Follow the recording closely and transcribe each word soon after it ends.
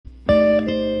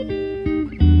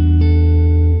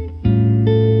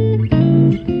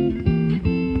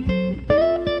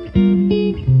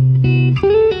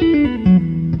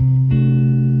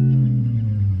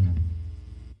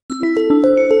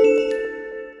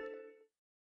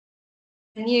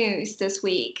news this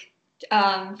week.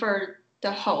 For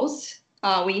the host,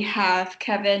 we have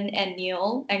Kevin and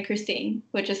Neil and Christine,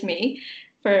 which is me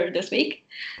for this week.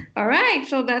 All right,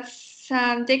 so let's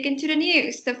dig into the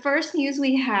news. The first news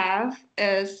we have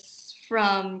is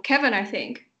from Kevin, I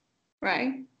think,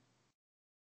 right?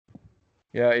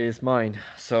 Yeah, it is mine.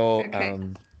 So, Okay.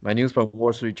 my news from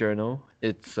Wall Street Journal.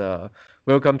 It's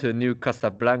welcome to the new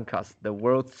Casablancas, the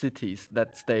world cities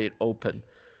that stayed open.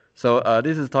 So,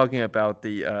 this is talking about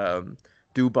the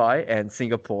Dubai and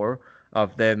Singapore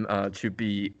of them to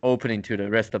be opening to the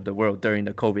rest of the world during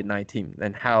the COVID-19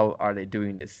 and how are they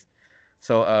doing this.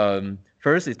 So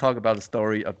first is talk about the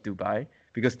story of Dubai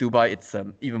because Dubai it's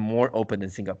even more open than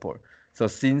Singapore. So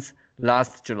since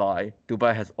last July,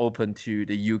 Dubai has opened to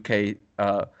the UK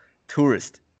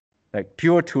tourists, like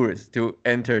pure tourists, to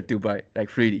enter Dubai like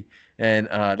freely, and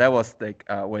that was like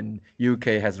when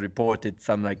UK has reported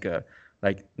some like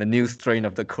the new strain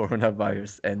of the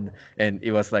coronavirus, and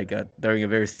it was like during a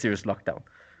very serious lockdown.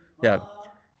 Yeah.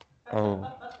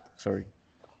 Oh, sorry,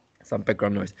 some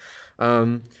background noise.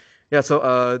 Um, yeah, so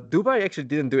Dubai actually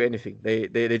didn't do anything.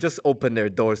 They just opened their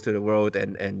doors to the world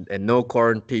and no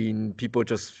quarantine. People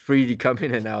just freely come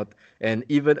in and out. And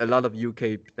even a lot of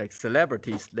UK like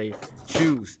celebrities, they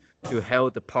choose to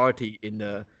hold the party in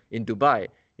Dubai,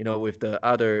 with the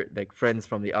other like friends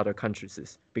from the other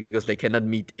countries because they cannot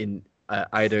meet in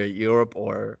either Europe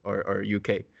or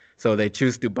UK. So they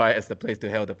choose Dubai as the place to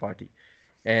hold the party.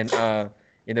 And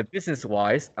in the business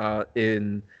wise,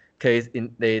 in case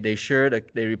in they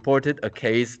shared they reported a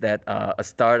case that a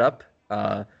startup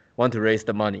want to raise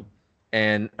the money,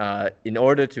 and in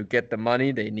order to get the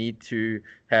money, they need to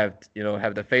have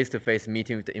the face-to-face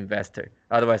meeting with the investor.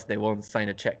 Otherwise, they won't sign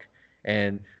a check.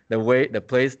 And the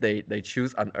place they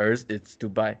choose on Earth is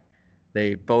Dubai.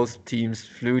 They both teams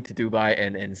flew to Dubai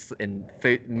and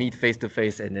meet face to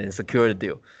face and then secure the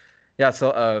deal. Yeah,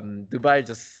 so Dubai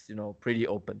just pretty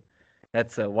open.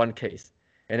 That's one case,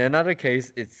 and another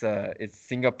case it's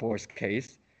Singapore's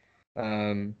case.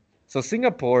 Um, so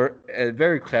Singapore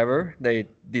very clever. They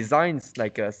designs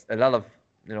like a lot of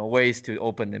ways to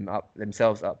open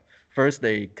themselves up. First,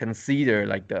 they consider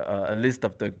like a list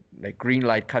of the like green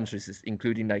light countries,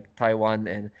 including like Taiwan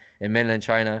and mainland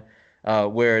China,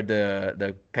 where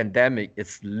the pandemic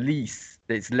is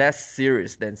it's less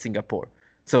serious than Singapore.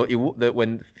 So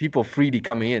when people freely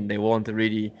coming in, they want to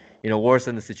really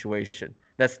worsen the situation.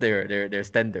 That's their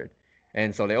standard,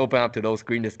 and so they open up to those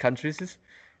greenest countries,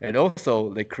 and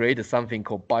also they created something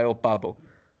called bio bubble.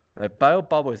 Bio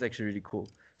bubble is actually really cool.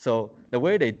 So the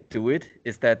way they do it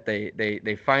is that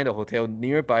they find a hotel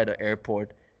nearby the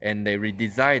airport and they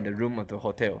redesign the room of the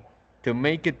hotel to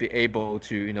make it be able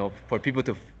to for people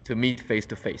to meet face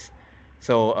to face.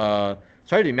 So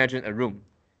try to imagine a room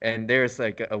and there's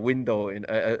like a window and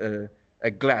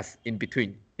a glass in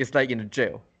between. It's like in a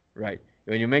jail, right?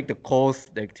 When you make the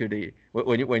calls like to the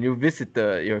when you visit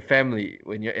your family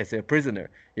when you're as a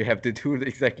prisoner, you have to do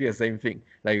exactly the same thing.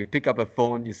 Like you pick up a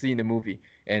phone you see in the movie,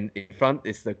 and in front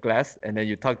is the glass, and then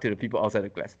you talk to the people outside the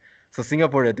glass. So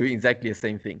Singapore are doing exactly the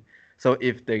same thing. So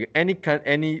if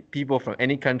any people from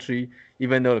any country,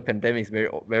 even though the pandemic is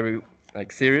very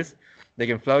like serious, they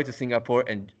can fly to Singapore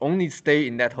and only stay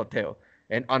in that hotel.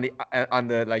 And on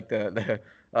the like the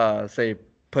say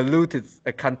polluted,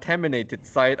 contaminated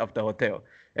side of the hotel,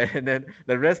 and then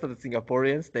the rest of the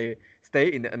Singaporeans they stay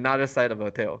in another side of the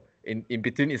hotel. In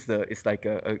between is it's like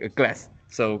a glass,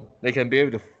 so they can be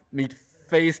able to meet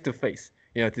face to face,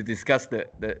 to discuss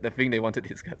the thing they want to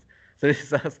discuss. So this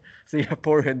is us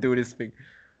Singaporean do this thing.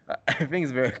 I think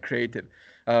it's very creative.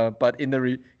 But in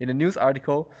the news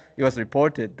article, it was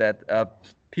reported that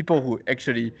people who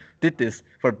actually did this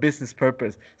for business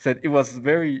purpose said it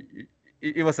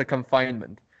was a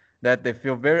confinement, that they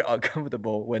feel very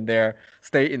uncomfortable when they're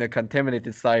stay in a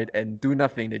contaminated site and do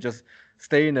nothing. They just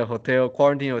stay in a hotel,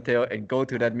 quarantine hotel, and go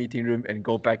to that meeting room and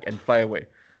go back and fly away.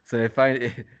 So they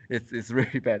find it's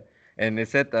really bad. And they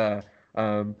said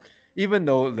um, even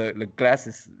though the glass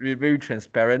is very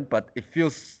transparent, but it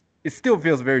still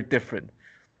feels very different.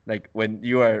 Like when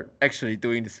you are actually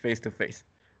doing this face to face,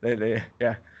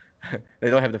 yeah, they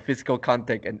don't have the physical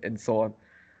contact and so on.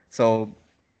 So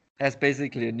that's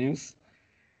basically the news.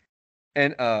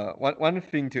 And one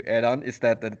thing to add on is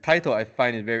that the title I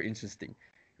find it very interesting.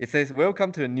 It says,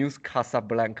 "Welcome to the news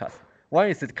Casablancas." Why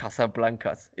is it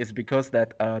Casablancas? It's because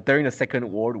that during the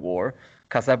Second World War,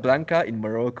 Casablanca in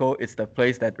Morocco is the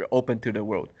place that opened to the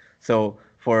world. So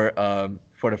for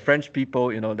the French people,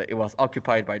 that it was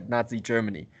occupied by Nazi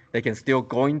Germany, they can still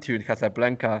go into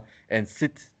Casablanca and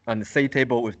sit on the same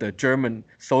table with the German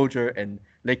soldier, and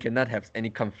they cannot have any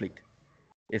conflict.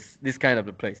 It's this kind of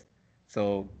the place.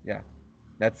 So yeah,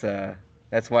 that's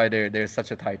why there's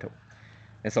such a title.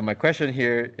 And so my question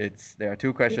here, there are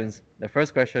two questions. The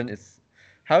first question is,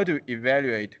 how to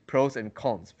evaluate pros and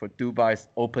cons for Dubai's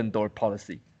open door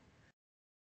policy?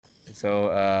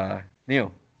 So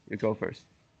Neil, you go first.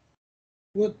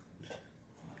 What?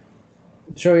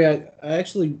 Sorry, I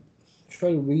actually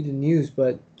try to read the news,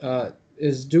 but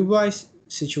is Dubai's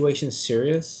situation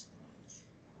serious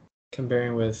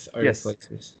comparing with other Yes,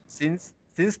 places?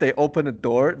 since they opened the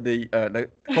door, the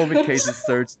COVID cases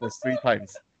surged 3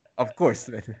 times. Of course,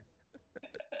 man.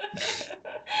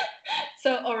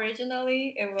 So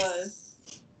originally it was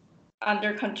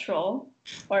under control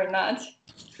or not?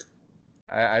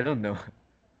 I don't know.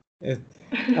 It,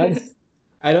 I,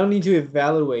 I don't need to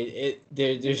evaluate it.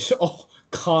 There's all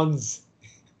cons.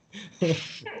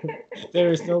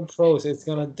 There is no pros. It's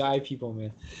gonna die people,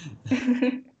 man.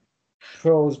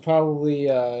 Pros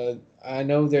probably. I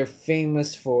know they're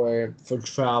famous for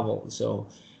travel, so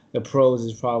the pros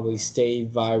is probably stay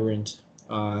vibrant,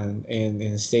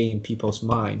 and stay in people's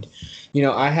mind. You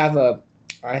know, I have a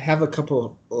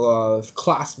couple of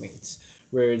classmates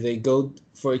where they go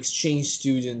for exchange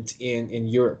student in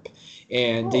Europe,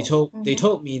 and they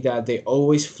told me that they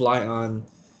always fly on.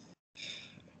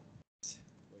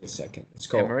 Wait a second, it's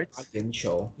called Emirates?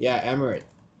 Show. Yeah, Emirate.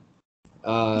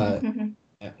 Uh,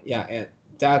 yeah, and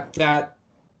that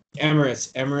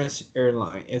Emirates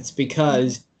airline. It's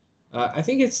because I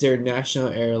think it's their national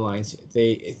airlines.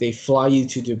 They fly you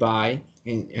to Dubai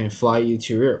and fly you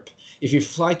to Europe. If you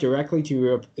fly directly to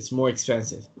Europe, it's more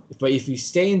expensive. But if you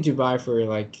stay in Dubai for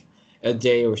like a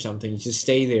day or something, you just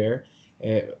stay there.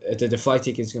 The flight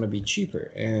ticket is going to be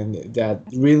cheaper, and that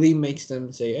really makes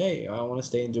them say, "Hey, I want to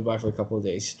stay in Dubai for a couple of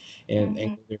days and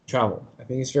travel." I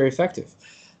think it's very effective.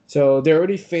 So they're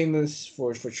already famous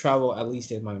for travel, at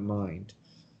least in my mind.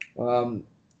 Um,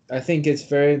 I think it's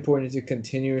very important to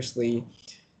continuously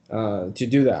to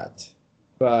do that,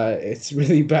 but it's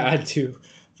really bad to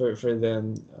for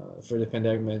them for the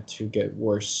pandemic to get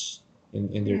worse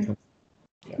in their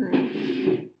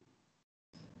country.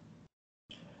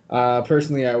 Yeah.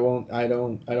 Personally, I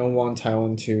don't want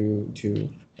Taiwan to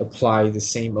apply the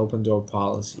same open door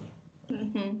policy.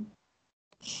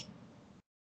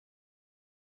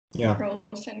 Yeah. Pros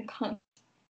and cons.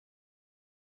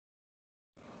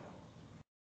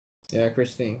 Yeah,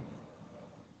 Christine.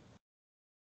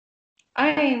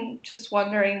 I'm just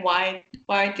wondering why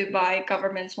Dubai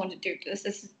governments want to do this.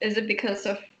 Is it because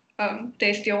of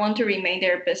they still want to remain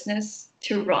their business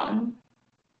to run?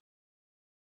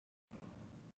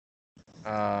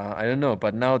 I don't know,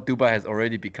 but now Dubai has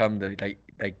already become the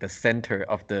like the center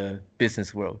of the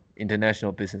business world,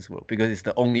 international business world, because it's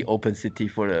the only open city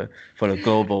for the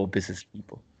global business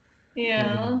people.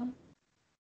 Yeah.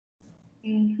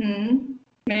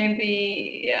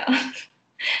 Maybe, yeah.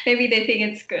 Maybe they think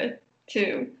it's good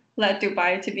to let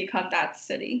Dubai to become that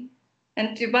city.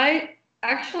 And Dubai,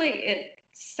 actually, it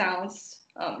sounds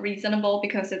reasonable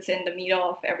because it's in the middle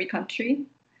of every country.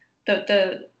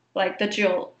 The like the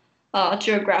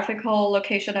geographical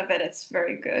location of it is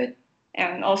very good,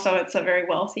 and also it's a very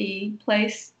wealthy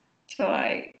place. So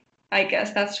I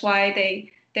guess that's why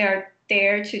they are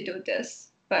there to do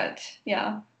this. But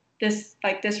yeah, this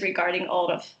like disregarding all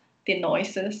of the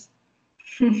noises.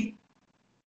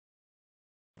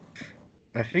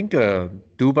 I think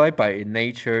Dubai by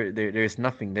nature there's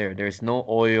nothing there. There's no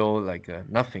oil, like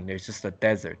nothing. There's just a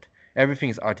desert. Everything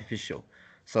is artificial.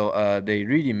 So they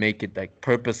really make it like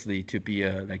purposely to be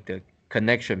like the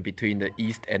connection between the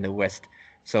east and the west.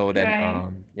 So then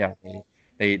Right. yeah,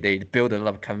 they build a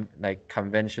lot of like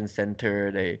convention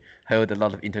center. They held a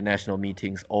lot of international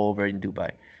meetings all over in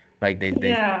Dubai. Like they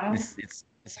Yeah.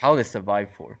 it's how they survive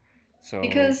for. So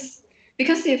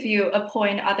Because if you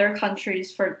appoint other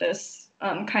countries for this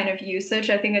kind of usage,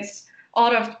 I think it's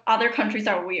all of other countries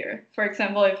are weird. For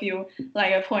example, if you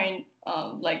like appoint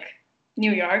like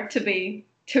New York to be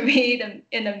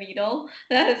in the middle,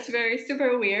 that is very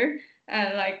super weird.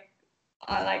 And like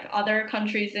other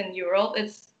countries in Europe,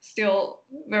 it's still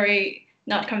very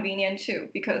not convenient too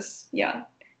because yeah,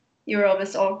 Europe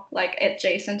is all like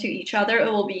adjacent to each other.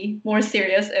 It will be more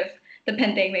serious if the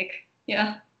pandemic,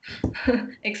 yeah,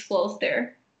 explodes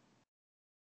there.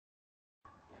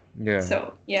 yeah,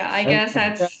 So yeah, I Have, guess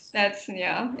have you guys, that's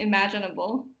yeah,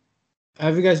 imaginable.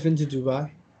 have you guys been to Dubai?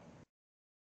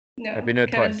 I've No, been there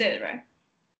Kevin twice. did, right?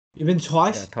 You've been Yeah,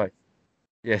 twice? twice.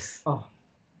 Yes. Oh,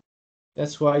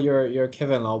 that's why you're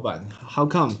Kevin Laoban. How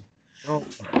come? No,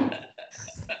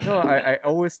 no, I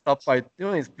always stop by.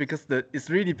 It's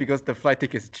really because the flight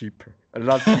ticket is cheaper, a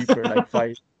lot cheaper.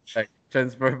 Like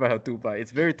transfer by Dubai.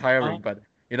 It's very Uh, tiring, but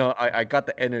I got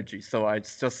the energy, so I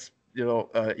just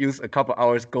use a couple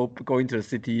hours go into the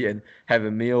city and have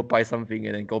a meal, buy something,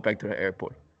 and then go back to the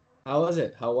airport. How was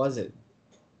it? How was it?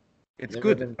 It's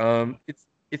Never good. been.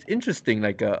 It's interesting.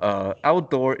 Like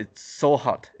outdoor, it's so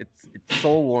hot. It's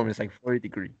so warm. It's like 40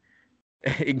 degrees,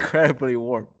 incredibly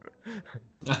warm.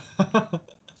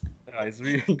 It's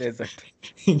really desert.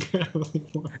 Incredibly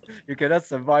warm. You cannot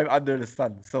survive under the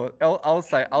sun. So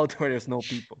outside, outdoor, there's no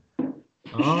people.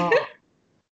 Oh,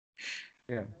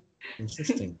 Yeah.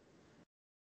 interesting.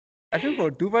 I think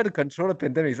for Dubai to control the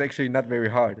pandemic is actually not very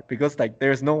hard because like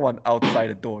there's no one outside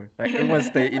the door. Like everyone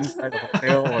stay inside the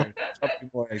hotel or shopping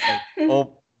mall. It's like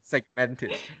all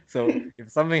segmented. So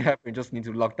if something happens, you just need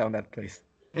to lock down that place.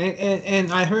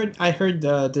 And I heard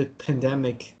the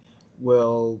pandemic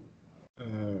will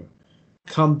uh,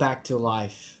 come back to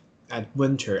life at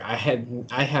winter. I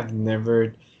have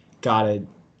never got it.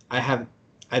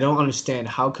 I don't understand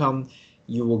how come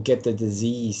you will get the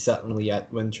disease suddenly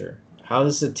at winter. How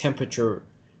does the temperature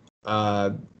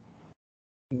uh,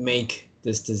 make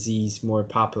this disease more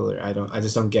popular? I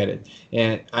just don't get it.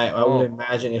 And I would Oh,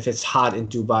 imagine if it's hot in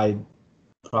Dubai,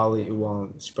 probably it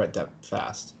won't spread that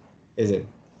fast. Is it?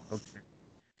 okay.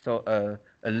 So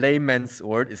a layman's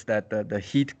word is that the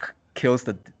heat kills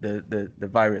the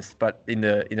virus, but in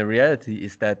the reality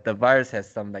is that the virus has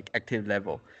some like active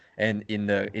level, and in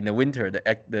the winter the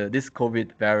this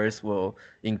COVID virus will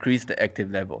increase the active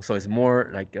level, so it's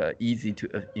more like easy to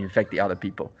infect the other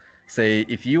people. Say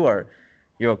if you're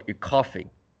coughing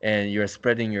and you're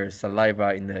spreading your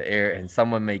saliva in the air, and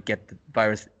someone may get the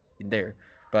virus in there.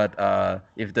 But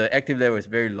if the active level is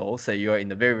very low, say you are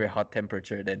in a very, very hot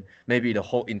temperature, then maybe the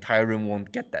whole entire room won't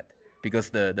get that because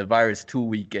the virus is too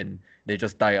weak and they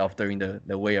just die off during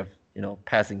the way of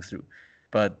passing through.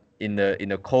 But in the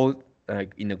cold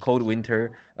in the cold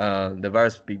winter, the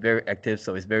virus will be very active,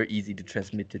 so it's very easy to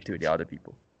transmit it to the other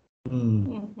people.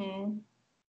 Mm-hmm.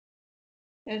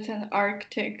 It's an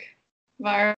Arctic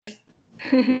virus.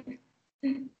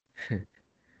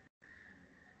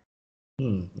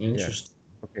 Interesting.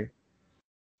 Okay.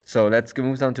 So let's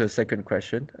move on to the second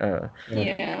question.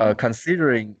 Yeah.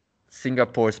 Considering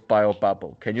Singapore's bio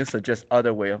bubble, can you suggest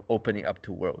other way of opening up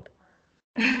to world?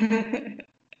 I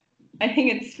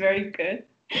think it's very good.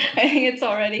 I think it's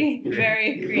already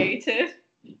very creative.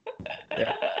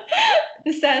 Yeah.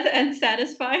 Sad and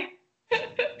satisfying.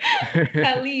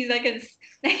 At least I can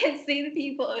see the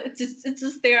people. It's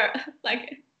just there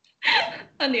like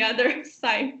on the other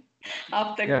side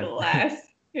of the glass.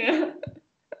 Yeah.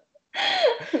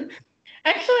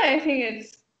 Actually, I think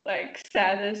it's like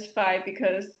satisfied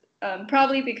because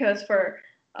probably because for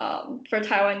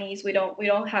Taiwanese we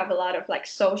don't have a lot of like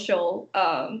social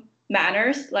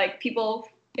manners. Like people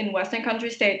in Western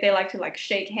countries, they like to like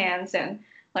shake hands and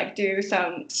like do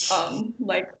some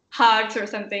like hugs or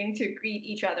something to greet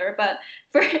each other. But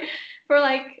for for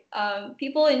like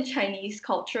people in Chinese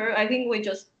culture, I think we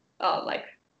just like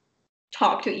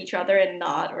talk to each other and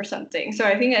nod or something. So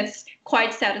I think it's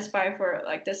quite satisfying for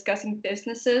like discussing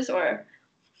businesses or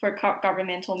for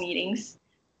governmental meetings.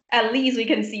 At least we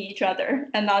can see each other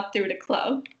and not through the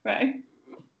cloud, right?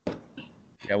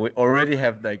 Yeah, we already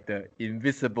have like the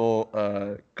invisible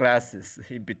glasses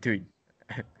in between.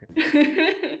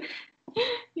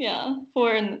 Yeah,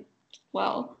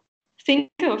 well,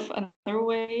 think of another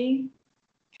way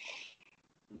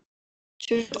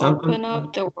to open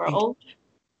up the world.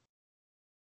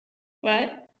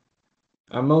 What?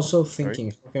 I'm also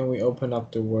thinking, how can we open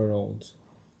up the world?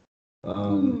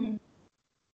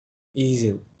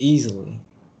 Easily.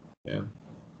 Yeah.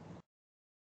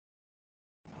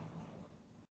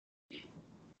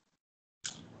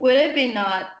 Would it be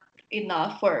not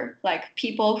enough for like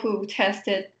people who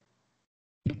tested,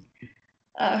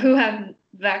 who have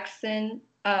vaccine,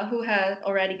 who had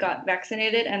already got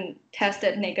vaccinated and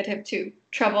tested negative to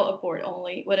travel abroad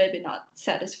only? Would it be not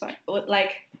satisfying? Would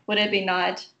it be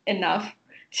not enough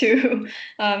to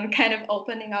kind of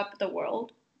opening up the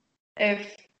world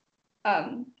if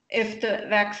the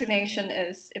vaccination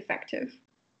is effective?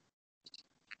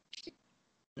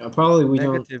 Probably we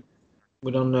Negative.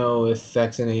 don't know if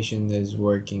vaccination is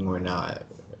working or not.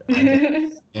 I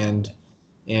guess.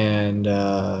 and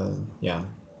yeah.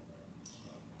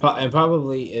 And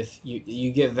probably if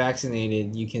you get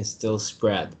vaccinated, you can still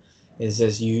spread. It's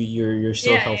just you're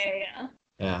still healthy.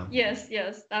 Yeah. Yes,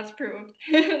 that's proved.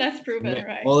 That's proven,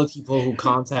 right? All the people who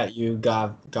contact you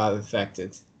got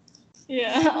affected.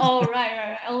 Yeah. Oh,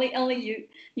 right. Only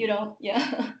you don't.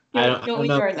 Yeah. I don't know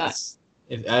You're not.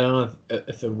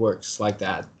 if it works like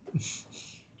that.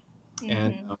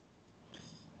 And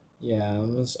Yeah, I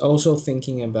was also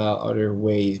thinking about other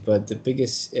ways, but the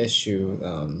biggest issue,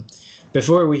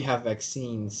 before we have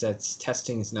vaccines, that's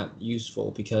testing is not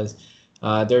useful because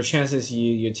there are chances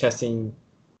you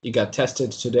got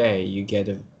tested today, you get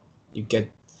you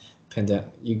get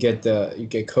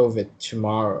COVID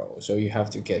tomorrow, so you have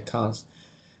to get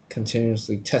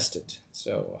continuously tested.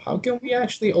 So how can we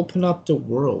actually open up the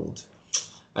world?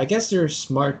 I guess there are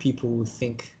smart people who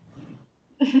think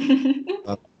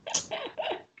uh,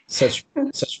 such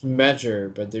such measure,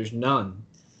 but there's none.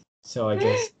 So I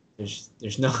guess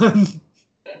there's none.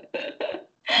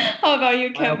 How about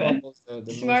you, Kevin? Biobubbles, the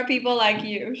most Smart people like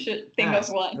you should think of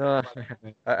yes. one. No,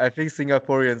 I think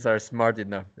Singaporeans are smart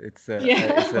enough. It's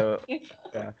Yeah. a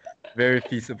yeah, very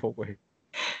feasible way.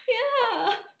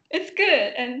 Yeah. It's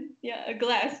good. And yeah, a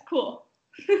glass. Cool.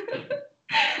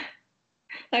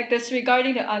 Like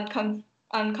disregarding the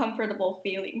uncomfortable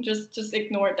feeling. Just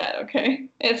ignore that, okay?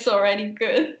 It's already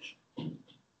good.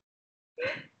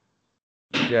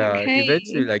 Yeah,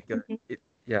 eventually, Okay. like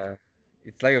yeah,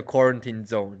 it's like a quarantine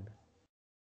zone.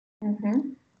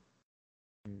 Mm-hmm.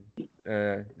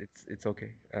 Mm. It's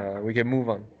okay. We can move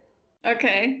on.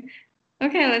 Okay.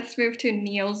 Okay, let's move to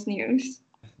Neil's news.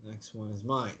 Next one is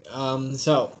mine.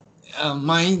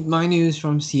 My news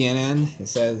from CNN. It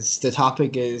says the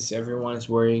topic is everyone is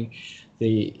worrying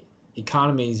the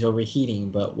economy is overheating,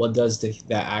 but what does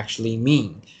that actually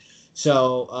mean?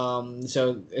 So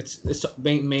it's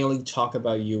mainly talk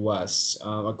about U.S.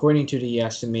 According to the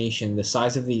estimation, the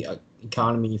size of the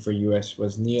economy for U.S.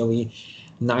 was nearly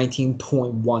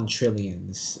 19.1 trillion.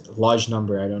 It's a large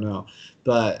number, I don't know,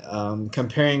 but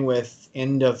comparing with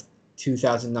end of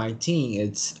 2019,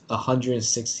 it's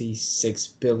 166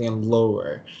 billion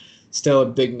lower. Still a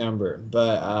big number,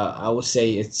 but I would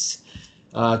say it's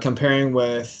comparing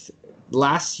with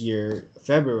last year,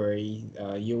 February,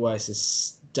 U.S.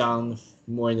 is down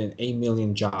more than 8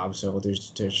 million jobs. So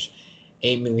there's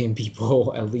 8 million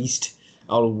people at least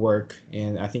out of work,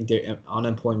 and I think their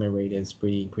unemployment rate is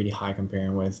pretty high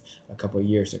comparing with a couple of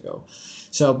years ago.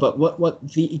 So, but what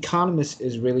the economist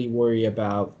is really worried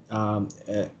about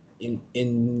in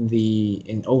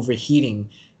overheating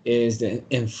is the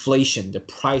inflation. The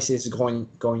price is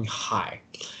going high.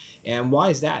 And why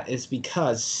is that? It's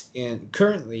because in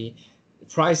currently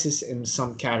prices in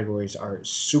some categories are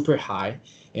super high,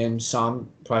 and some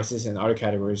prices in other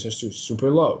categories are super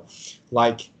low.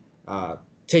 Like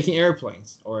taking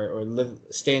airplanes or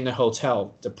stay in a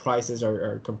hotel, the prices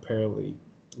are comparatively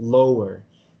lower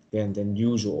than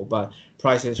usual. But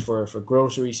prices for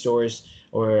grocery stores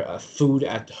or food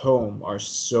at home are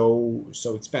so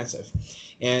expensive.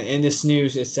 And in this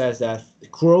news, it says that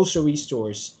grocery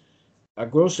stores a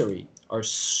grocery are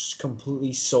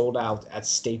completely sold out at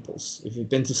Staples. If you've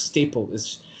been to Staples,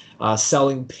 it's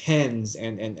selling pens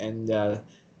and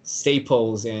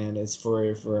staples, and it's for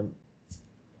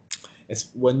it's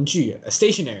文具, a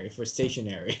stationery for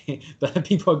stationery. But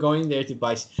people are going there to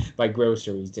buy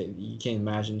groceries. You can't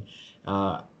imagine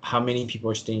how many people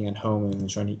are staying at home and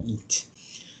trying to eat.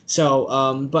 So,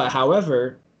 but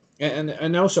however,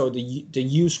 and also the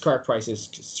used car prices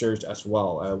surged as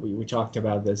well. We talked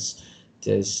about the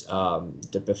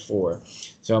before.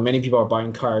 So many people are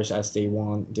buying cars as they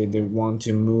want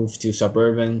to move to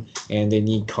suburban and they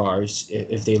need cars.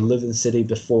 If they live in the city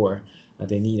before,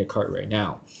 they need a car right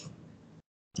now.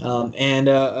 And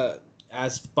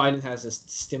as Biden has a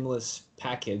stimulus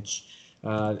package,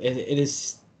 it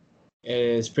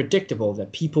is predictable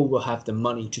that people will have the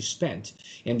money to spend,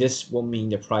 and this will mean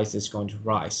the price is going to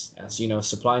rise. As you know,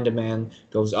 supply and demand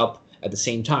goes up at the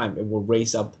same time, it will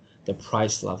raise up the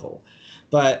price level.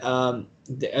 But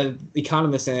the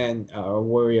economists are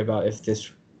worried about if this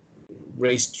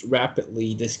raised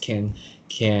rapidly, this can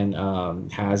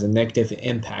has a negative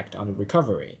impact on the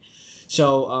recovery.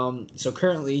 So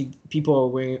currently, people are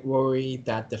worried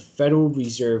that the Federal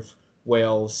Reserve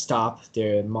will stop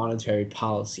their monetary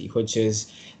policy, which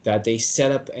is that they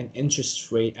set up an interest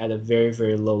rate at a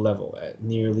very low level, at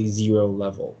nearly zero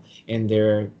level, and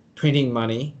they're printing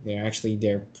money.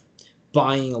 They're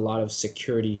buying a lot of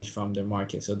securities from the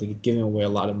market, so they're giving away a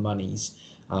lot of monies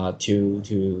to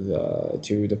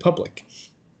the public.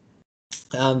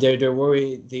 They're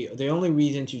worried. The only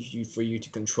reason for you to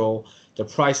control the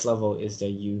price level is that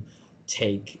you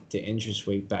take the interest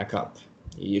rate back up.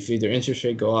 If the interest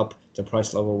rate go up, the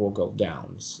price level will go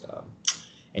down.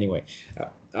 Anyway,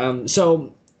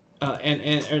 so and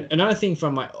another thing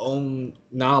from my own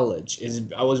knowledge is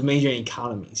I was majoring in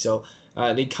economy, so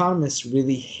the economists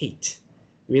really hate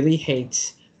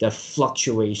the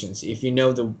fluctuations. If you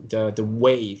know the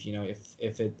wave, you know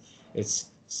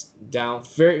it's down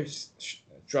very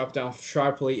drop down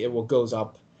sharply, it will goes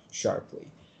up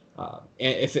sharply. And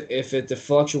if the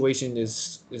fluctuation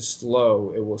is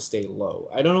low, it will stay low.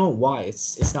 I don't know why.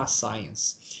 It's not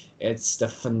science. It's the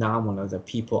phenomena that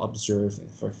people observe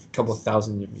for a couple of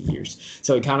thousand of years.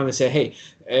 So economists say, hey,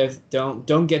 if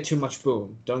don't get too much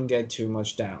boom, don't get too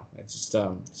much down. It's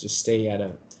just stay at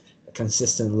a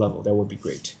consistent level. That would be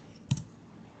great.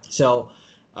 So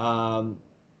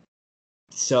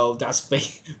so that's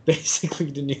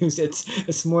basically the news.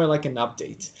 It's more like an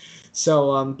update.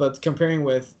 So but comparing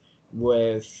with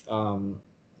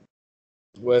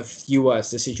US,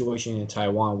 the situation in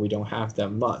Taiwan, we don't have that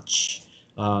much.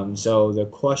 So the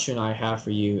question I have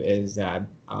for you is that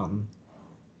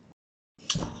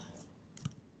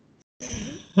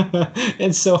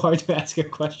it's so hard to ask a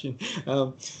question.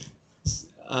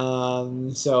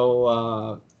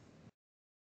 So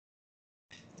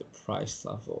the price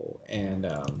level and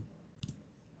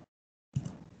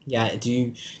yeah, do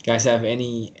you guys have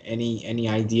any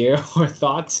idea or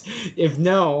thoughts? If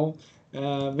no,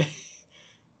 this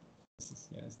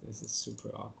is super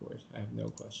awkward. I have no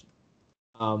question.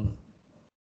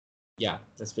 Yeah,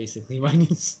 that's basically my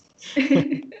news.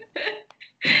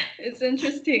 It's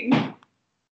interesting.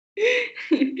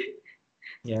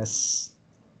 Yes.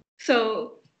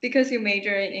 So, because you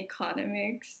major in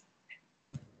economics,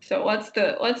 so what's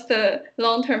the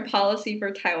long-term policy for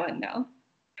Taiwan now?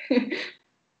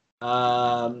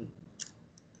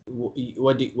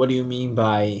 What do you mean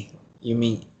by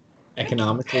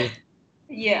economically?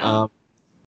 Yeah.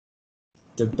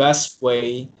 The best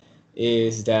way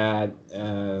is that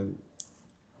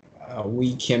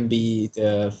we can be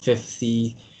the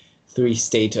 53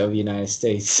 state of the United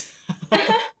States.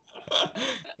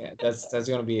 Yeah, that's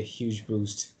gonna be a huge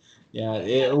boost. Yeah,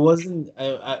 it wasn't.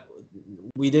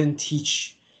 We didn't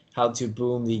teach how to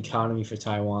boom the economy for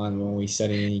Taiwan when we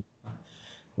studied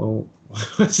when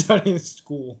we studying in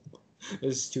school.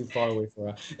 It's too far away for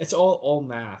us. It's all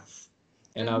math,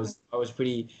 and I was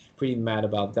pretty mad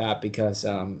about that because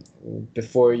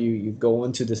before you go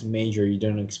into this major, you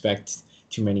don't expect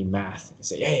too many math. You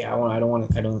say, hey, I don't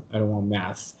want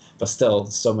math, but still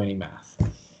so many math.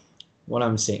 What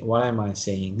am I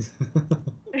saying?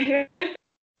 Yeah.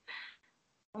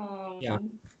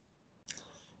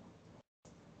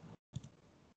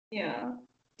 Yeah.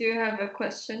 Do you have a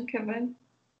question, Kevin?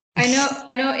 I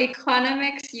know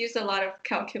economics use a lot of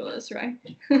calculus, right?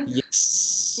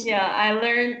 Yes. Yeah, I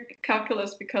learned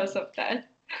calculus because of that.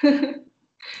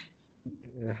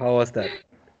 How was that?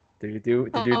 Did you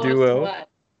How do was well? what?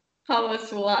 How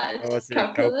was what? How was your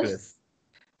Calculus?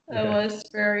 It Yeah. was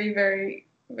very, very,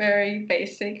 very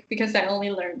basic because I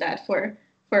only learned that for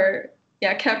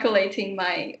calculating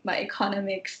my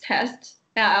economics test.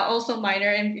 Yeah, I also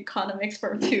minor in economics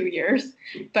for 2 years,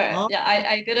 but Oh. yeah,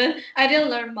 I didn't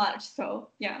learn much. So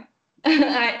yeah,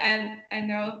 I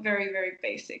know very, very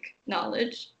basic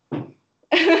knowledge.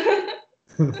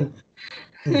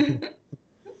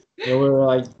 We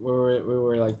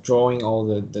were like drawing all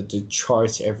the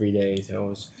charts every day. So I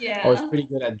was Yeah, pretty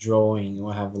good at drawing.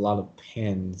 I have a lot of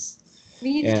pens.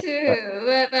 me And too.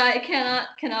 But I cannot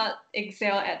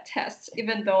excel at tests,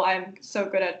 even though I'm so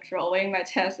good at drawing. My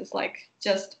test is like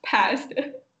just passed,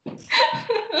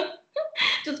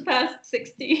 just past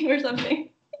 60 or something.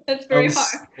 It's very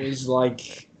hard. it was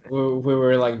like we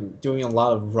were like doing a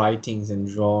lot of writings and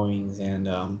drawings and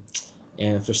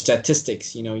for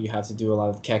statistics, you have to do a lot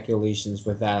of calculations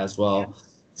with that as well.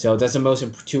 So that's the most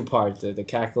two parts, the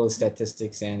calculus,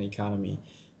 statistics, and economy.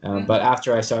 But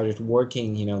after I started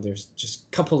working, there's just a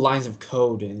couple lines of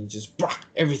code and just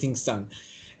everything's done.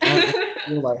 And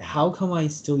you're like, how come I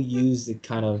still use the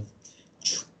kind of,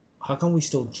 how come we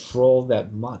still draw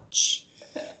that much?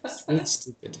 It's really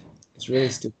stupid. It's really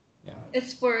stupid. Yeah.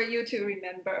 It's for you to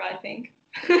remember, I think.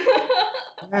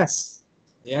 Yes.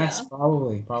 Yes, Yeah.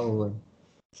 probably.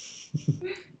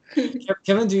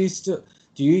 Kevin, do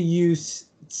you use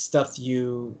stuff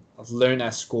you learn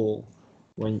at school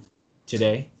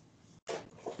today?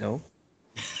 No.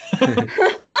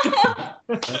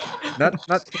 Not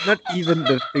even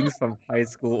the things from high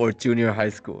school or junior high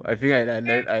school. I think I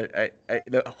learned I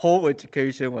the whole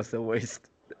education was a waste.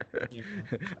 Yeah.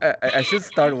 I should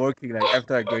start working like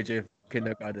after I graduate from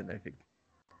kindergarten, I think.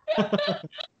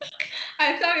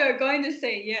 I thought you were going to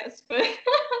say yes, but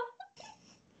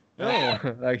No,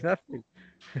 like nothing.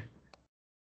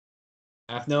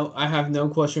 I have no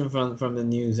question from the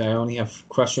news. I only have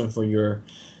question for your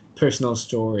personal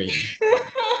story.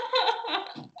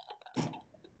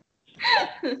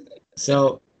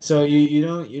 So you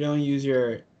don't use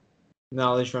your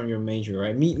knowledge from your major,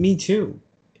 right? Me too.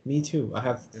 Me too. I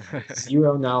have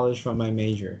zero knowledge from my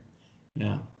major.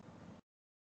 Yeah.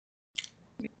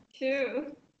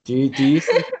 too. Do you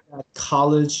think that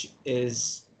college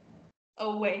is A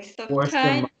waste of worth the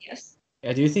time. money? Yes.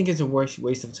 Yeah, do you think it's a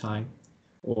waste of time,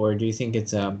 or do you think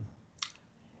it's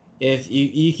if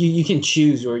you can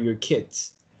choose, or your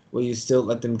kids, will you still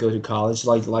let them go to college?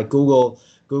 Like Google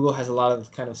has a lot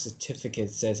of kind of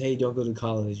certificates says, hey, don't go to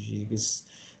college. You can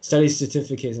study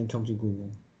certificates and come to Google.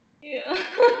 Yeah.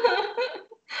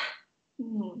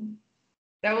 Hmm.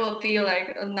 That will be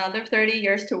like another 30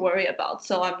 years to worry about,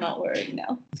 so I'm not worried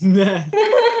now.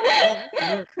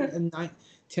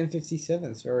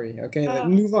 10:57. Sorry. Okay, Oh.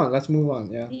 move on. Let's move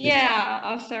on. Yeah. Yeah,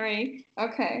 oh, sorry.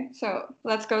 Okay, so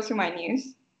let's go to my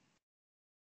news.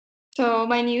 So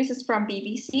my news is from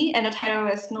BBC, and the title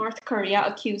is North Korea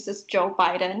accuses Joe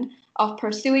Biden of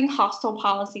pursuing hostile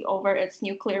policy over its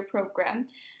nuclear program.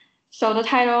 So the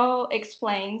title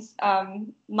explains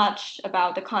much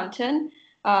about the content.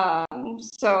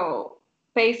 So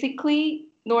basically,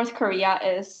 North Korea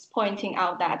is pointing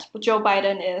out that Joe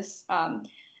Biden is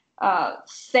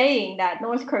saying that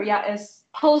North Korea is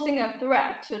posing a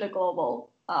threat to the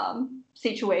global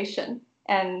situation.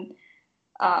 And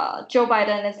Joe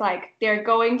Biden is like, they're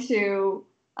going to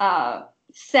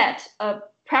set a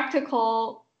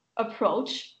practical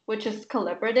approach, which is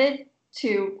calibrated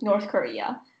to North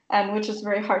Korea, and which is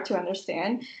very hard to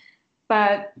understand.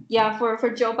 But yeah, for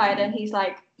Joe Biden, he's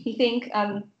like, he think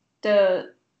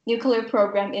the nuclear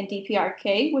program in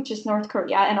DPRK, which is North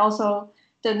Korea, and also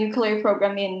the nuclear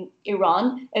program in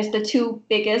Iran is the two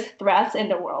biggest threats in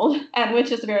the world, and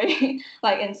which is very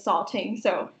like insulting.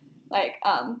 So like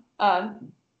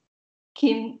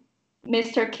Kim,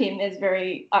 Mr. Kim is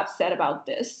very upset about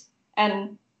this,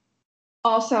 and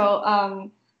also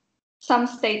some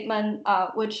statement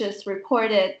which is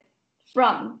reported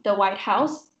from the White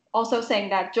House, also saying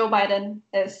that Joe Biden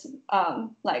is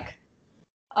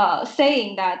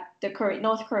saying that the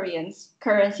North Koreans'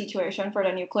 current situation for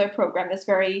the nuclear program is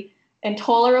very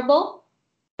intolerable,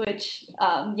 which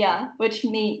which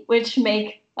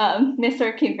make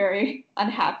Mr. Kim very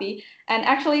unhappy. And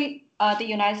actually, the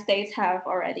United States have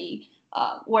already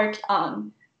worked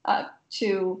on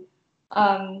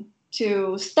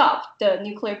to stop the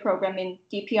nuclear program in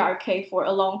DPRK for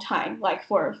a long time, like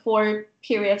for 4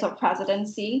 periods of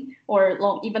presidency or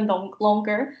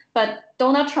longer. But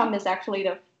Donald Trump is actually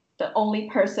the only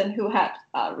person who had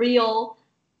real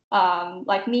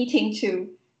like meeting to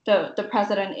the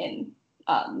president in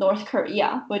North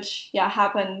Korea, which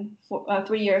happened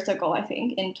 3 years ago, I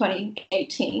think, in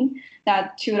 2018.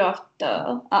 That two of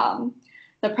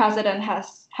the president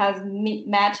has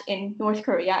met in North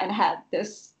Korea and had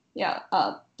this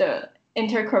the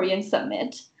inter-Korean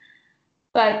summit.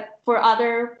 But for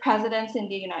other presidents in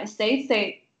the United States,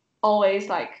 they always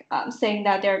like saying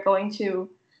that they're going to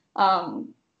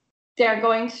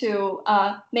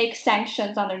make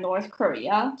sanctions under North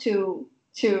Korea to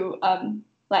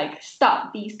like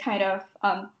stop these kind of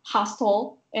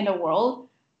hostile in the world.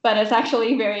 But it's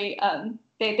actually very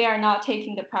they are not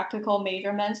taking the practical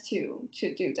measurements to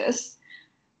do this.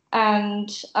 And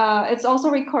it's also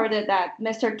recorded that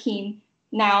Mr. Kim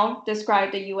now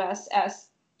described the U.S. as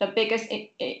the biggest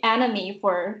enemy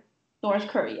for North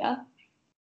Korea.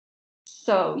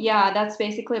 So yeah, that's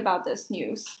basically about this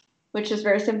news, which is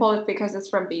very simple because it's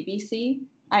from BBC.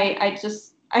 I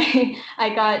just I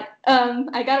got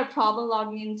a problem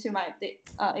logging into my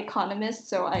Economist,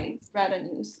 so I read a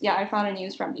news. Yeah, I found a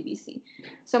news from BBC.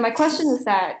 So my question is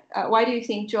that why do you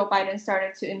think Joe Biden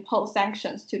started to impose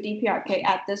sanctions to DPRK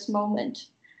at this moment?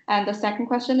 And the second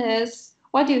question is,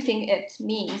 what do you think it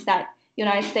means that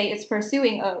United States is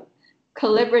pursuing a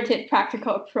calibrated,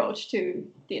 practical approach to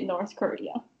the North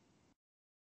Korea?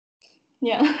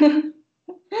 Yeah.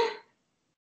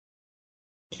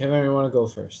 Kevin, you want to go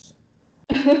first?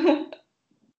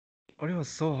 Oh, it was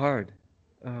so hard.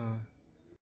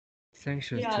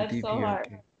 Sanctions Yeah, to it's so hard.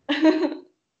 DPRK.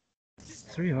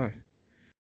 It's really hard.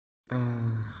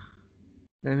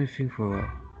 Let me think for a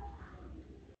while.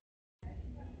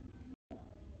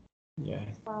 Yeah,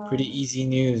 pretty easy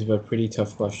news, but pretty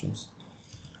tough questions.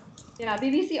 Yeah,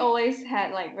 BBC always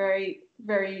had like very,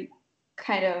 very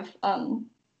kind of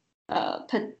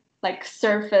like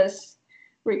surface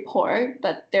report,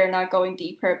 but they're not going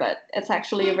deeper. But it's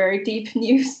actually a very deep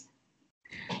news.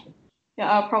 Yeah,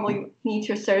 I'll probably need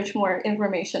to search more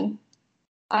information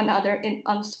on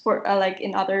like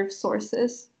in other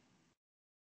sources.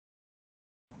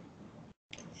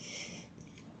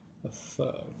 The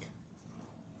fuck.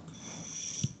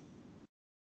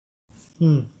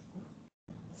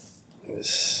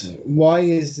 Why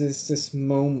is this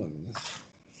moment?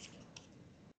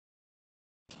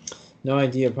 No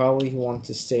idea. Probably he wants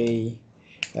to stay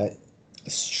a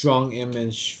strong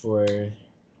image for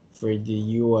for the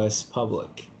U.S.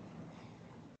 public.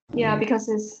 Yeah, because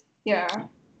it's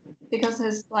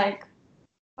like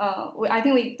I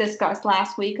think we discussed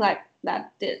last week like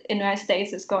that the United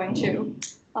States is going to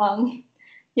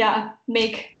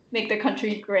make the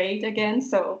country great again.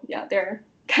 So yeah, they're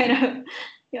kind of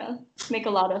make a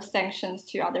lot of sanctions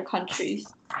to other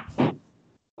countries.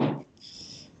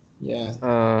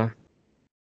 Yeah.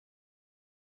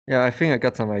 Yeah, I think I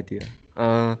got some idea.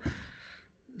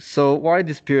 So why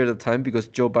this period of time? Because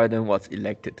Joe Biden was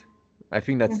elected. I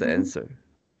think that's the answer.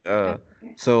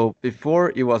 So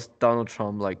before it was Donald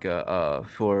Trump, like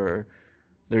for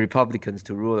the Republicans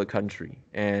to rule the country,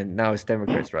 and now it's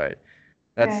Democrats, right?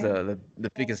 That's the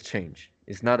biggest change.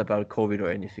 It's not about COVID or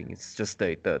anything. It's just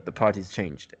the parties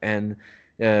changed, and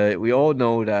we all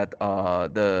know that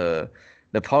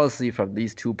the policy from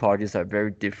these two parties are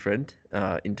very different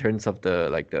in terms of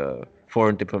the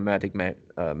foreign diplomatic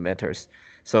matters.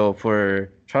 So for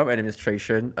Trump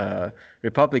administration,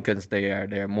 Republicans they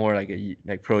are more like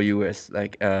pro U.S.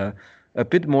 like a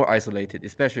bit more isolated,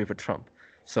 especially for Trump.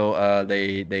 So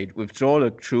they withdraw the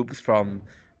troops from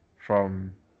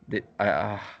the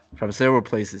from several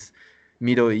places,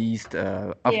 Middle East,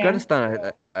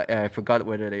 Afghanistan. I forgot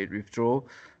whether they withdraw,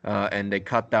 and they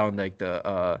cut down like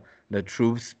the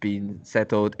troops being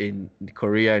settled in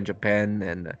Korea and Japan,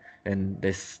 and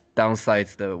this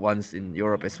downsides the ones in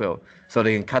Europe as well, so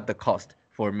they can cut the cost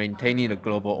for maintaining the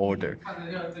global order.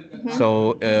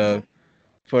 So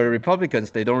for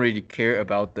Republicans, they don't really care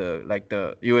about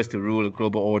the U.S. to rule a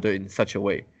global order in such a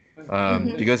way,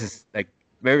 because it's like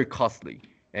very costly,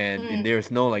 and there's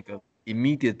no like a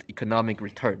immediate economic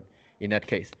return in that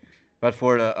case. But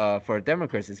for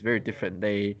Democrats, it's very different.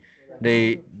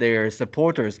 Their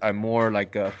supporters are more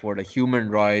like for the human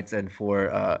rights and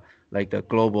for like the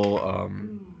global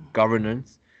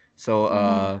governance.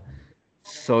 So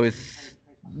so it's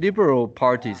liberal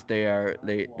parties. They are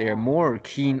more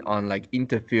keen on like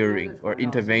interfering or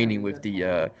intervening with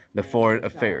the foreign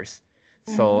affairs.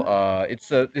 So it's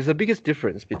the biggest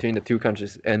difference between the two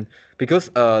countries. And because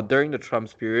during the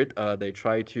Trump's period, they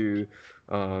try to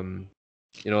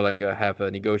like have a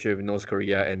negotiation with North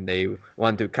Korea, and they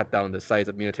want to cut down the size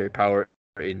of military power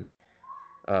in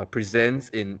presence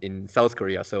in South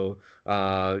Korea. So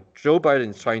Joe Biden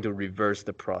is trying to reverse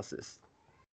the process.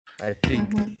 I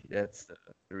think that's the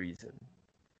reason.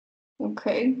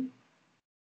 Okay.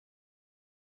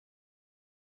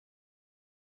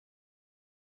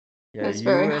 Yeah, That's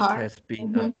very US hard. has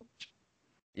been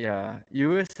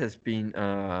US has been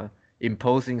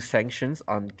imposing sanctions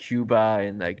on Cuba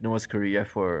and like North Korea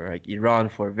for like Iran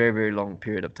for a very, very long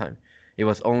period of time. It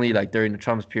was only like during the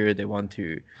Trump's period they want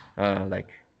to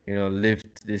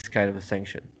lift this kind of a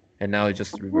sanction, and now it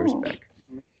just reversed back.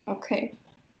 Okay.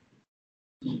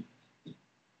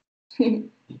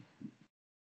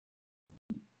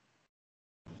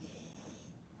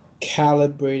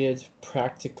 Calibrated,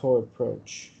 practical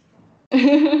approach. I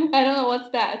don't know what's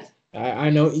that. I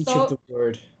know each of the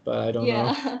word, but I don't know.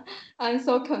 Yeah, I'm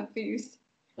so confused.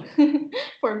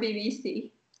 For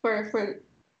BBC, for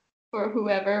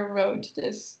whoever wrote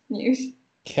this news.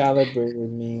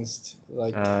 Calibrated means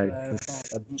like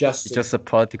it's just a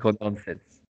political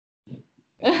nonsense.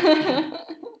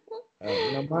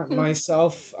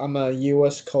 Myself, I'm a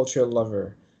U.S. culture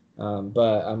lover,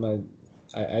 but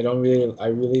I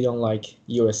really don't like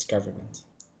U.S. government,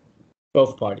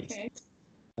 both parties.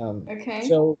 Okay.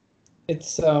 So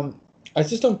it's I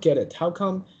just don't get it. How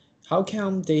come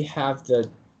they have the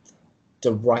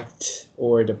right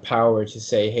or the power to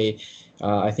say, hey,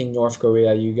 I think North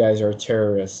Korea, you guys are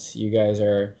terrorists. You guys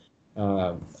are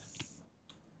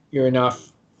you're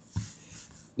enough.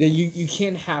 You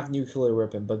can't have nuclear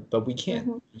weapon, but we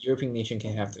can. The European nation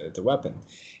can have the weapon.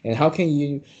 And how can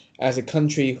you, as a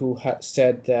country who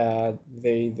said that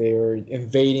they're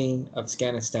invading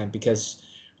Afghanistan because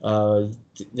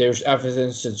there's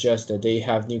evidence to suggest that they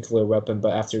have nuclear weapon,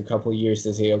 but after a couple of years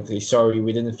they say, okay, sorry,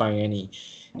 we didn't find any,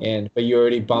 but you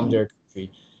already bombed their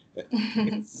country.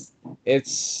 It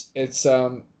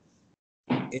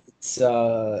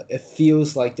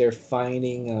feels like they're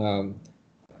finding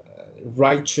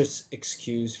righteous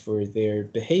excuse for their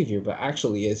behavior, but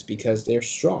actually it's because they're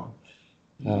strong.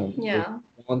 They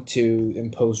want to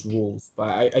impose rules,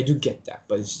 but I do get that,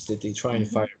 but it's just that they're trying to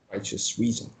find a righteous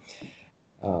reason.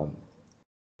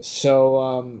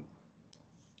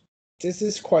 This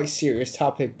is quite serious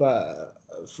topic, but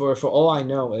for all I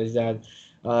know is that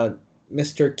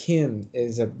Mr. Kim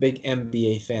is a big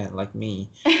NBA fan like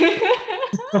me.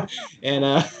 and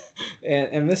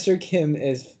Mr. Kim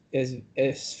is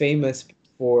famous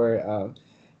for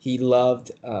he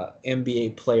loved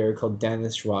NBA player called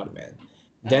Dennis Rodman,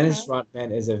 Dennis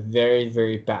Rodman is a very,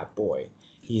 very bad boy.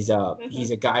 He's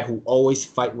a guy who always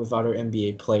fight with other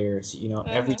NBA players. You know,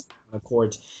 every time on the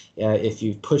court, if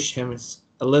you push him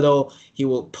a little, he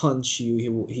will punch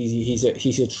you. He's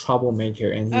a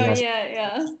troublemaker, and he Oh has.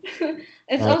 yeah.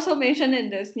 It's Uh, also mentioned in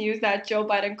this news that Joe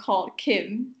Biden called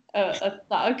Kim a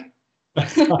thug.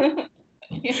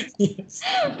 Yes. yes.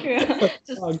 Yeah.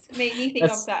 Just Thug. made me think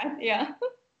of that. Yeah.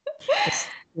 That's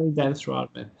Dennis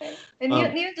Rodman. And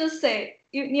you just say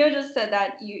you just said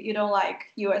that you don't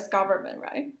like U.S. government,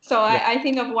 right? So I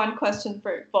think of one question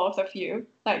for both of you,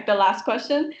 like the last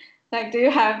question. Like, do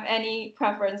you have any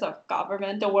preference of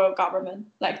government, the world government?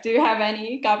 Like, do you have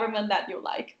any government that you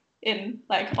like in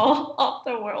like all of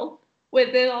the world,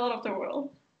 within all of the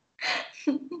world?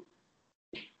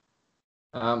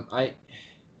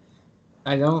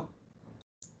 I don't.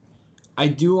 I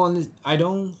do want. I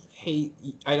don't hate.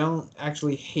 I don't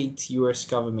actually hate U.S.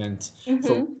 government for what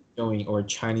they're doing or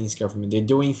Chinese government. They're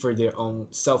doing for their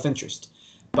own self-interest.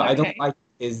 But I don't like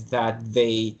is that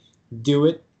they do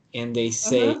it and they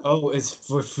say, "Oh, it's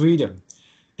for freedom."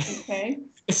 Okay.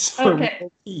 It's for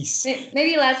world peace.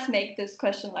 Maybe let's make this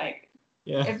question like,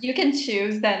 Yeah. if you can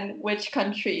choose, then which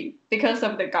country, because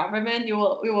of the government, you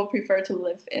will prefer to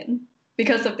live in?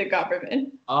 Because of the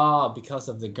government. Because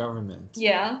of the government.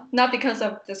 Yeah, not because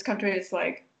of this country is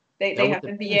like they have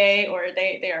MBA or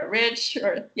they are rich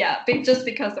or just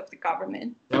because of the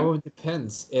government. That would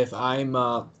depends. If I'm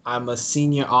a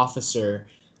senior officer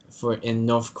in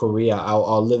North Korea,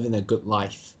 I'll live in a good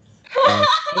life.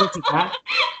 To that,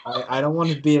 I don't want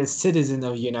to be a citizen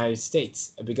of the United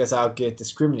States because I'll get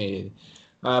discriminated.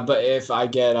 But if I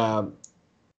get a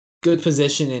good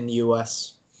position in the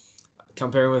U.S.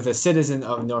 compared with a citizen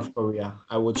of North Korea,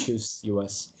 I would choose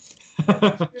U.S.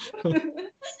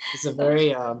 It's a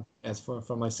very as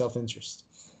for my self-interest.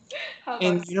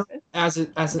 And you know, as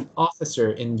an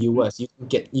officer in U.S., you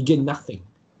get nothing.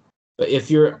 But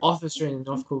if you're an officer in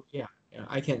North Korea,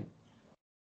 I can.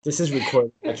 This is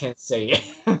recorded. I can't say it.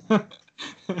 I'm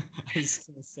just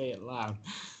gonna say it loud.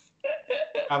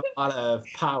 You have a lot of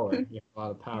power. You have a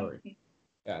lot of power.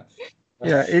 Yeah.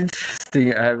 Yeah,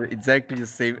 interesting. I have exactly the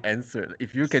same answer.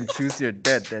 If you can choose your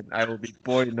dad, then I will be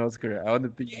born in North Korea. I want to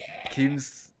be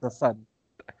Kim's son,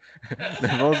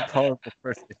 the most powerful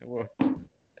person in the world.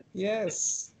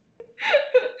 Yes.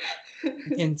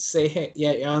 You can say, hey,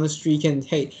 you're on the street, and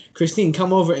hey, Christine,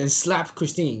 come over and slap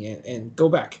Christine and go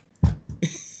back.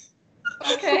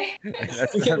 Okay.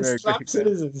 That's We not can very slap good.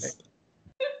 citizens.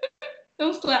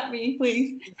 Don't slap me,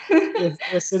 please.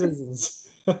 We're citizens.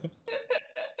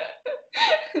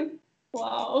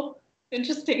 Wow.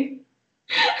 Interesting.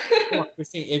 Come on,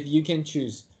 Christine, if you can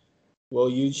choose, will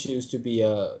you choose to be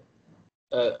a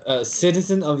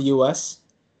citizen of U.S.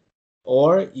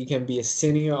 or you can be a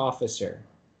senior officer?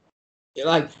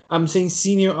 Like I'm saying,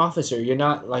 senior officer. You're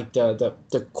not like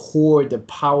the core, the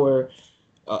power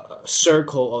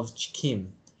circle of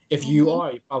Kim. If you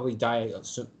are, you probably die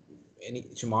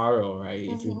tomorrow, right?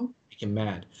 If you make him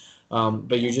mad.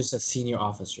 But you're just a senior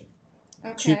officer.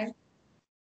 Okay.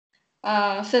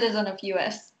 Citizen of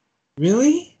US.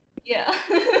 Really? Yeah.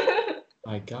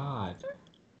 My God.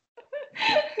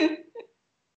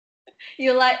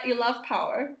 You love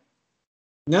power.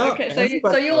 No. Okay,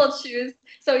 so you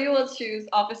will choose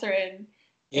officer in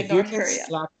North Korea.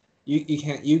 Slap,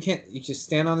 you just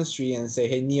stand on the street and say,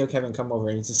 "Hey, Neo Kevin, come over,"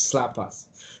 and you just slap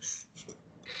us.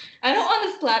 I don't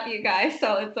want to slap you guys,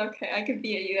 so it's okay. I could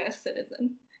be a U.S.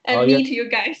 citizen and meet you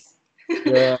guys.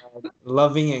 You're a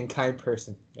loving and kind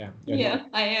person. Yeah. Yeah,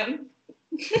 I am.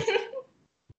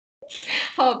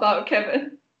 How about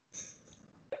Kevin?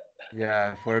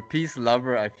 Yeah, for a peace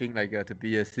lover, I think like to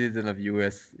be a citizen of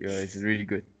US, is really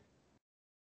good.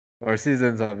 Or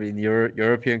citizens of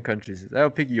European countries. I'll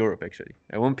pick Europe actually.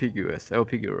 I won't pick US. I'll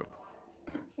pick Europe.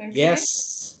 Okay.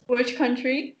 Yes. Which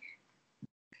country?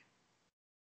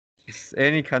 It's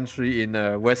any country in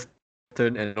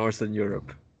Western and Northern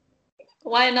Europe.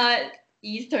 Why not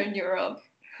Eastern Europe?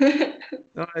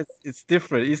 No, it's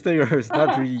different. Eastern Europe is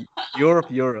not really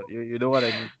Europe. You know what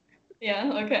I mean?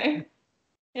 Yeah. Okay.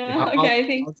 Yeah. Okay. I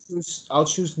think I'll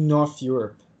choose North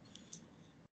Europe.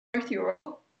 North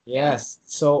Europe. Yes.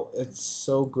 So it's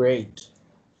so great.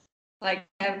 Like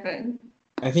heaven.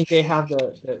 I think they have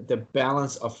the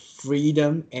balance of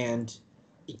freedom and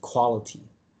equality.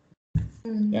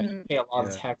 Yeah, you pay a lot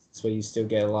of taxes, but you still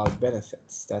get a lot of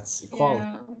benefits. That's equality.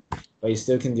 Yeah. But you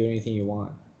still can do anything you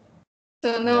want.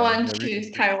 So no one choose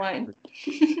Taiwan.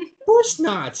 Of course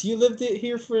not. You lived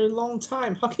here for a long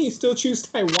time. How can you still choose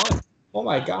Taiwan? Oh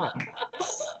my God.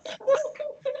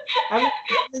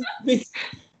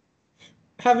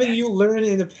 Haven't you learned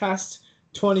in the past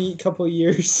 20 couple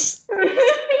years.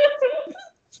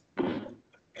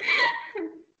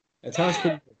 That sounds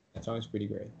pretty good. That sounds pretty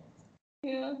great.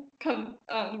 Yeah,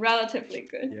 relatively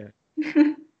good.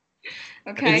 Yeah.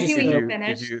 Okay, I think we if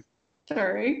finished. you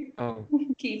Sorry. oh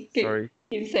Keep sorry.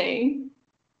 saying.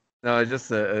 No, just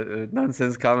a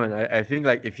nonsense comment. I think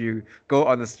like if you go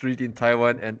on the street in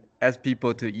Taiwan and ask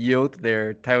people to yield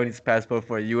their Taiwanese passport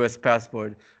for a US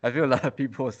passport, I feel a lot of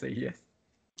people will say yes.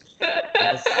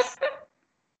 Yes.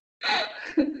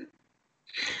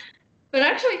 But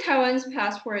actually, Taiwan's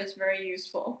passport is very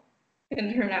useful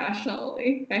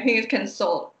internationally. I think it can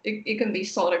be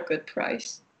sold at a good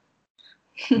price.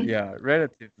 Yeah,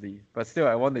 relatively. But still,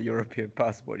 I want the European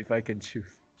passport if I can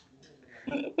choose.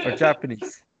 Or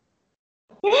Japanese.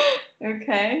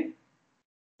 Okay.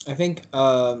 I think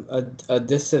a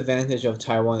disadvantage of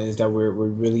Taiwan is that we're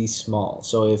really small.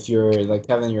 So if you're like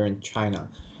Kevin, you're in China,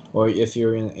 or if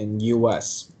you're in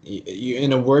US, you're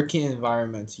in a working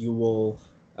environment, you will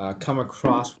come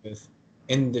across with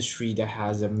industry that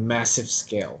has a massive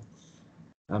scale.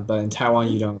 But in Taiwan,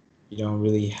 you don't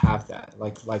really have that.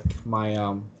 Like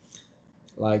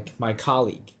my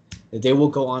colleague, they will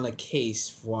go on a case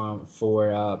for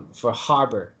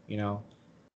harbor,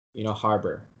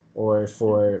 harbor, or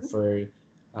for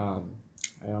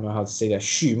I don't know how to say that,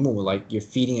 畜牧, like you're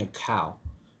feeding a cow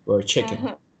or a chicken,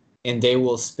 Uh-huh. and they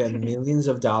will spend millions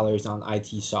of dollars on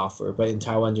IT software. But in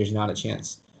Taiwan, there's not a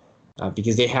chance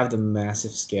because they have the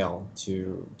massive scale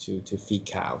to feed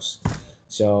cows.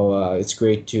 So it's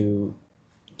great to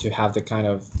have the kind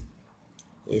of,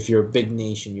 if you're a big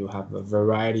nation, you have a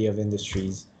variety of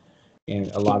industries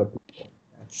and a lot of people.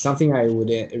 That's something I would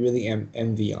really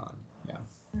envy on. Yeah.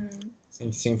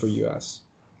 Same for US.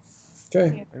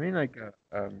 Okay. Yeah. I mean, like,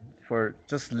 for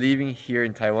just living here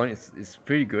in Taiwan is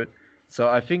pretty good. So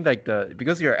I think like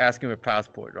because you're asking for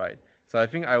passport, right? So I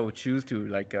think I will choose to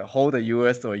like hold a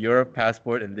US or Europe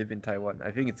passport and live in Taiwan.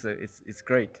 I think it's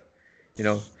great, you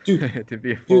know, Dude, to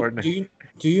be a dude, foreigner.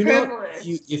 do you know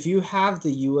Privilege. if you have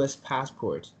the US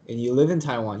passport and you live in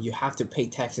Taiwan, you have to pay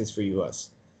taxes for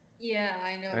US. Yeah,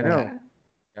 I know I know. that.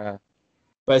 Yeah,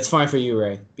 But it's fine for you,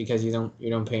 Ray, because you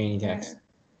don't pay any tax.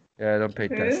 yeah, I don't pay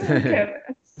tax. Okay.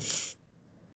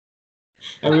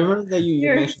 I remember that you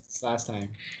You're mentioned this last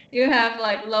time. you have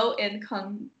like low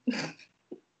income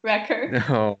record.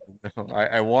 No, no,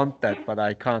 I want that, but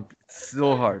I can't. It's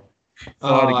so hard. So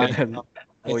hard Oh, to I get that know.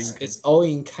 low It's income. it's all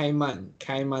in Kaiman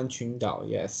Qundao.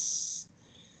 Yes.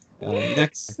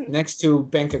 Next to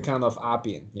bank account of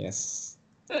Abian. Yes.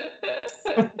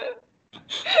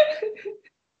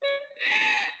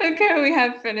 Okay, we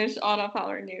have finished all of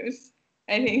our news.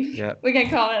 I think Yeah, we can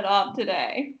call it off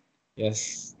today.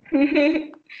 Yes.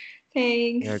 Thanks.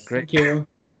 yeah, great. Thank you.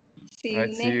 See All right,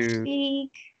 you see next you.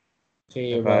 week.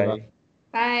 See Bye you. Bye bye. bye.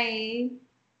 Bye.